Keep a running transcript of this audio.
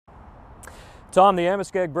Tom, the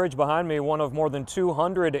Amoskeag Bridge behind me, one of more than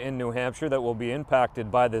 200 in New Hampshire that will be impacted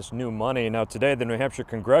by this new money. Now today, the New Hampshire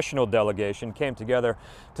congressional delegation came together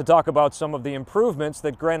to talk about some of the improvements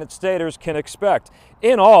that Granite Staters can expect.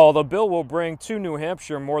 In all, the bill will bring to New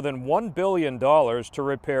Hampshire more than $1 billion to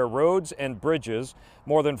repair roads and bridges,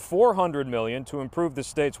 more than $400 million to improve the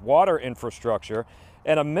state's water infrastructure,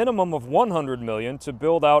 and a minimum of $100 million to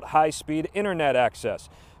build out high-speed internet access.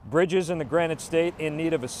 Bridges in the Granite State in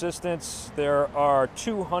need of assistance, there are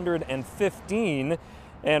 215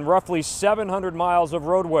 and roughly 700 miles of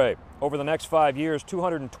roadway. Over the next 5 years,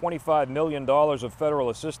 $225 million of federal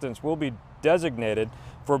assistance will be designated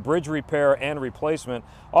for bridge repair and replacement.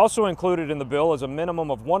 Also included in the bill is a minimum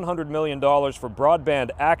of $100 million for broadband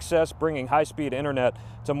access, bringing high-speed internet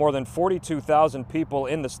to more than 42,000 people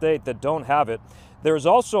in the state that don't have it. There's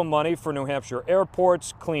also money for New Hampshire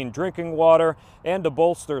airports, clean drinking water, and to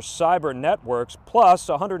bolster cyber networks, plus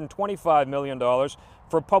 $125 million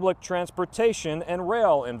for public transportation and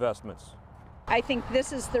rail investments. I think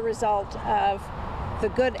this is the result of the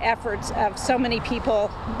good efforts of so many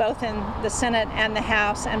people, both in the Senate and the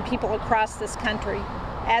House, and people across this country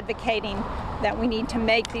advocating that we need to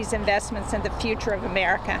make these investments in the future of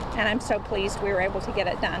America. And I'm so pleased we were able to get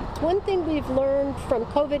it done. One thing we've learned from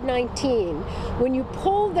COVID-19, when you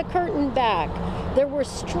pull the curtain back, there were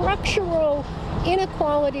structural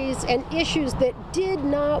inequalities and issues that did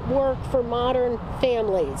not work for modern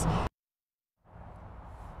families.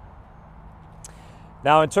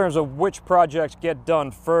 Now, in terms of which projects get done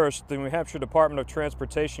first, the New Hampshire Department of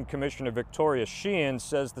Transportation Commissioner Victoria Sheehan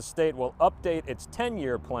says the state will update its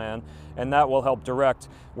 10-year plan, and that will help direct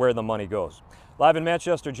where the money goes. Live in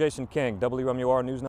Manchester, Jason King, WMUR News.